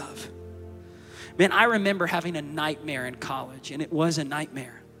dreamed of. Man, I remember having a nightmare in college, and it was a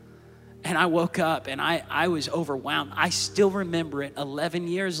nightmare. And I woke up and I was overwhelmed. I still remember it 11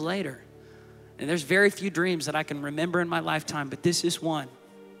 years later. And there's very few dreams that I can remember in my lifetime, but this is one.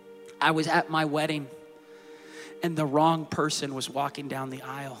 I was at my wedding, and the wrong person was walking down the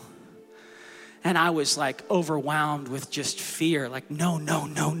aisle. And I was like overwhelmed with just fear. Like, no,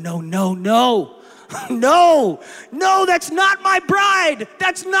 that's not my bride.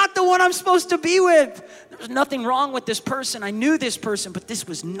 That's not the one I'm supposed to be with. There was nothing wrong with this person. I knew this person, but this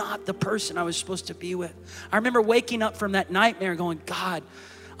was not the person I was supposed to be with. I remember waking up from that nightmare going, God,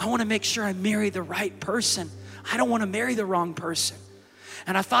 I want to make sure I marry the right person. I don't want to marry the wrong person.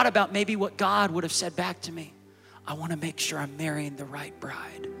 And I thought about maybe what God would have said back to me. I want to make sure I'm marrying the right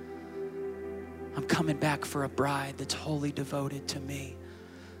bride. I'm coming back for a bride that's wholly devoted to me.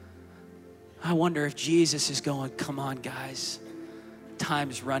 I wonder if Jesus is going, come on, guys.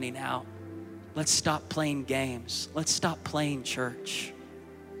 Time's running out. Let's stop playing games. Let's stop playing church.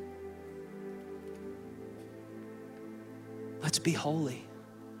 Let's be holy.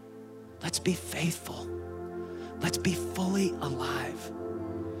 Let's be faithful. Let's be fully alive.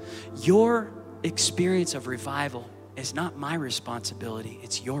 Your experience of revival is not my responsibility.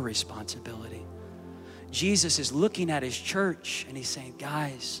 It's your responsibility. Jesus is looking at his church and he's saying,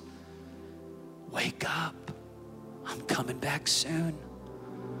 guys, wake up. I'm coming back soon.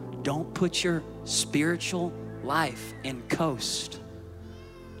 Don't put your spiritual life in coast.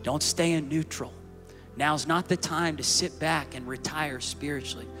 Don't stay in neutral. Now's not the time to sit back and retire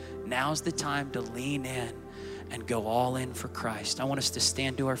spiritually. Now's the time to lean in and go all in for Christ. I want us to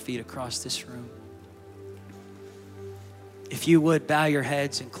stand to our feet across this room. If you would, bow your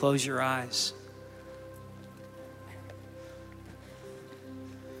heads and close your eyes.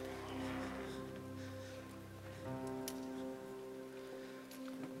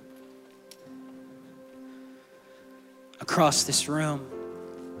 Across this room,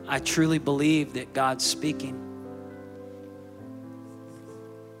 I truly believe that God's speaking.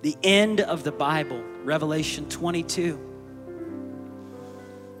 The end of the Bible, Revelation 22,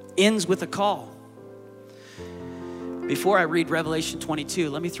 ends with a call. Before I read Revelation 22,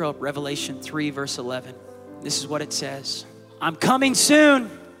 let me throw up Revelation 3, verse 11. This is what it says. I'm coming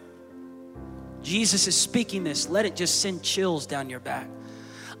soon. Jesus is speaking this. Let it just send chills down your back.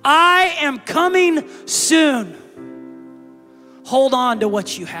 I am coming soon. Hold on to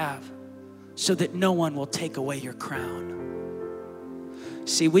what you have so that no one will take away your crown.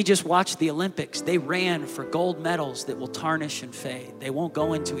 See, we just watched the Olympics. They ran for gold medals that will tarnish and fade. They won't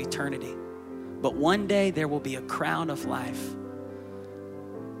go into eternity. But one day there will be a crown of life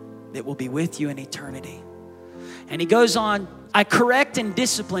that will be with you in eternity. And he goes on, I correct and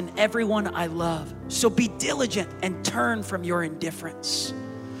discipline everyone I love. So be diligent and turn from your indifference.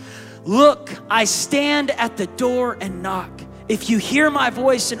 Look, I stand at the door and knock. If you hear my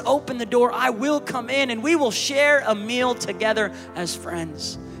voice and open the door, I will come in and we will share a meal together as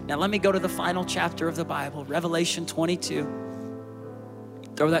friends. Now let me go to the final chapter of the Bible, Revelation 22.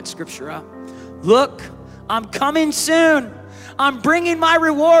 Throw that scripture up. Look, I'm coming soon. I'm bringing my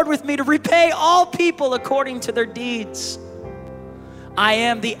reward with me to repay all people according to their deeds. I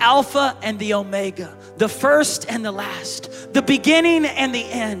am the Alpha and the Omega, the first and the last, the beginning and the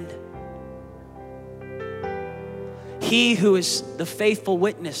end. He who is the faithful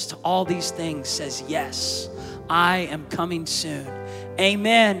witness to all these things says, yes, I am coming soon.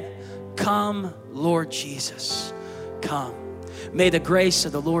 Amen. Come, Lord Jesus, come. May the grace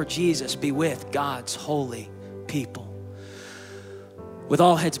of the Lord Jesus be with God's holy people. With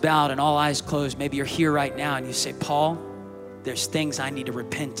all heads bowed and all eyes closed, maybe you're here right now and you say, Paul, there's things I need to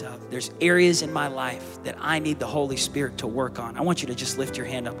repent of. There's areas in my life that I need the Holy Spirit to work on. I want you to just lift your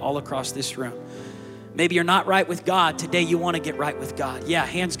hand up all across this room. Maybe you're not right with God. Today you want to get right with God. Yeah,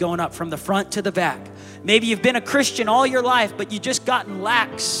 hands going up from the front to the back. Maybe you've been a Christian all your life, but you just gotten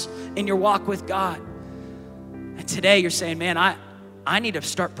lax in your walk with God. And today you're saying, man, I need to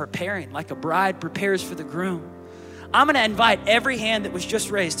start preparing like a bride prepares for the groom. I'm going to invite every hand that was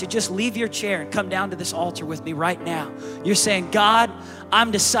just raised to just leave your chair and come down to this altar with me right now. You're saying, God,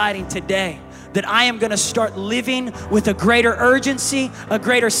 I'm deciding today that I am going to start living with a greater urgency, a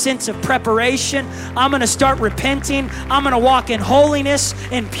greater sense of preparation. I'm going to start repenting. I'm going to walk in holiness,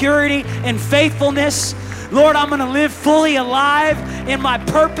 in purity, in faithfulness. Lord, I'm going to live fully alive in my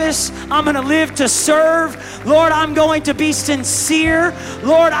purpose. I'm going to live to serve. Lord, I'm going to be sincere.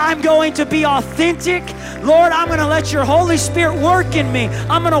 Lord, I'm going to be authentic. Lord, I'm going to let your Holy Spirit work in me.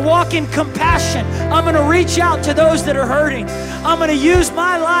 I'm going to walk in compassion. I'm going to reach out to those that are hurting. I'm going to use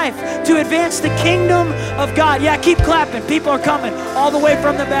my life to advance the kingdom of God. Yeah, keep clapping. People are coming all the way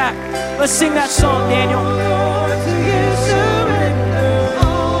from the back. Let's sing that song, Daniel.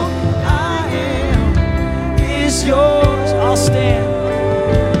 Yours, I'll stand.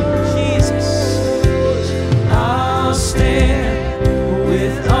 Jesus, I'll stand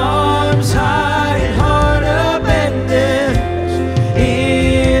with arms high and heart abandoned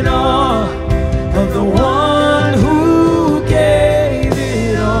in awe of the one who gave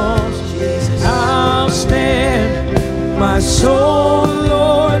it all. Jesus, I'll stand, my soul,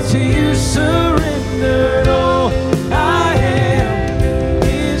 Lord, to you surrendered. All I am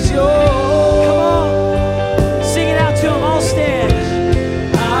is yours. I'll stand.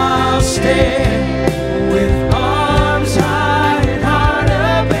 stand with arms high and heart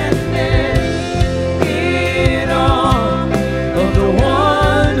abandoned in awe of the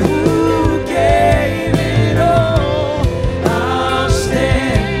one who gave it all. I'll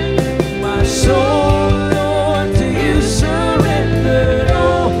stand, my soul, Lord, to you surrendered.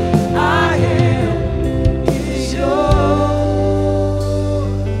 All I am is yours.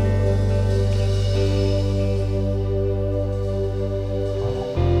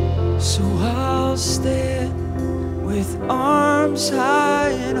 So I'll stand with arms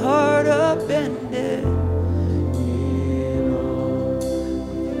high and heart upended in awe of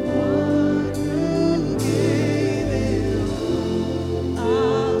the one who gave it all.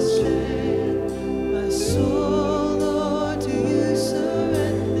 I'll stand, my soul, Lord, to you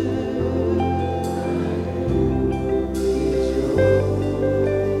surrender.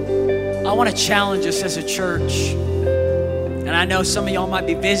 I want to challenge us as a church. And I know some of y'all might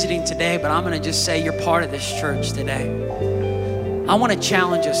be visiting today, but I'm going to just say you're part of this church today. I want to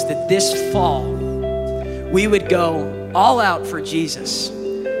challenge us that this fall, we would go all out for Jesus.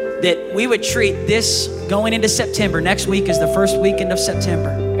 That we would treat this going into September. Next week is the first weekend of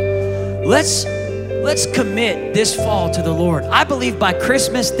September. Let's commit this fall to the Lord. I believe by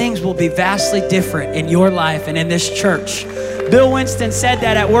Christmas, things will be vastly different in your life and in this church. Bill Winston said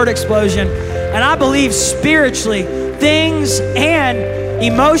that at Word Explosion. And I believe spiritually, things and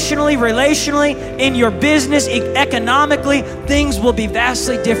emotionally, relationally, in your business, economically, things will be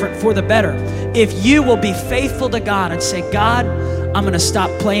vastly different for the better. If you will be faithful to God and say, God, I'm gonna stop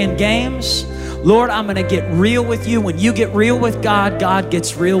playing games. Lord, I'm gonna get real with you. When you get real with God, God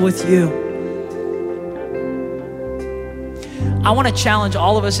gets real with you. I wanna challenge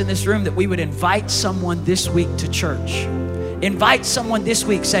all of us in this room that we would invite someone this week to church. Invite someone this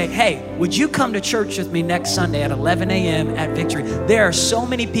week, say, hey, would you come to church with me next Sunday at 11 a.m. at Victory? There are so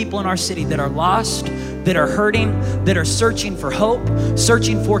many people in our city that are lost, that are hurting, that are searching for hope,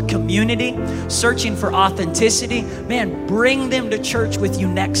 searching for community, searching for authenticity. Man, bring them to church with you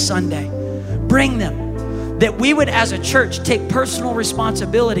next Sunday. Bring them. That we would, as a church, take personal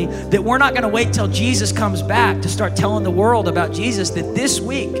responsibility, that we're not gonna wait till Jesus comes back to start telling the world about Jesus, that this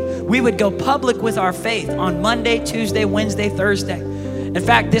week we would go public with our faith on Monday, Tuesday, Wednesday, Thursday. In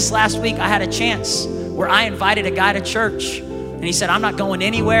fact, this last week I had a chance where I invited a guy to church and he said, I'm not going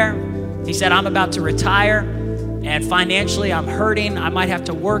anywhere. He said, I'm about to retire and financially I'm hurting. I might have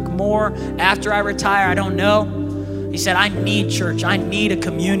to work more after I retire, I don't know. He said, I need church. I need a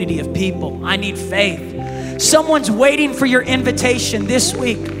community of people. I need faith. Someone's waiting for your invitation this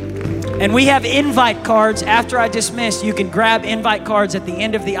week. And we have invite cards. After I dismiss, you can grab invite cards at the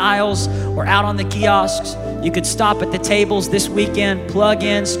end of the aisles or out on the kiosks. You could stop at the tables this weekend, plug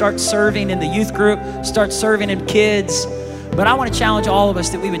in, start serving in the youth group, start serving in kids. But I want to challenge all of us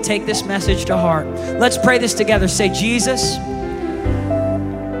that we would take this message to heart. Let's pray this together. Say, Jesus,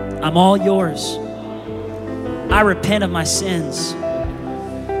 I'm all yours. I repent of my sins.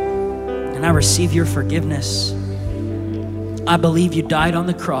 And I receive your forgiveness. I believe you died on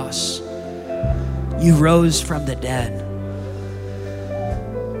the cross. You rose from the dead.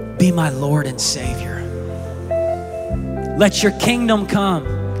 Be my Lord and Savior. Let your kingdom come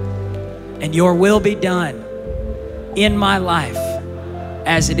and your will be done in my life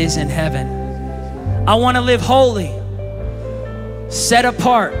as it is in heaven. I want to live holy, set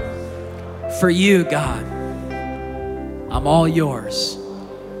apart for you, God. I'm all yours.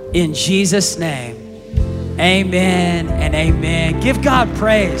 In Jesus' name, amen and amen. Give God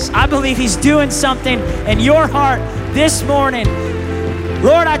praise. I believe he's doing something in your heart this morning.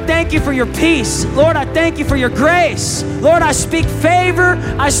 Lord, I thank you for your peace. Lord, I thank you for your grace. Lord, I speak favor.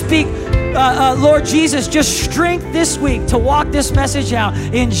 I speak, Lord Jesus, just strength this week to walk this message out.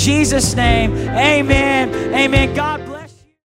 In Jesus' name, amen. Amen. God bless.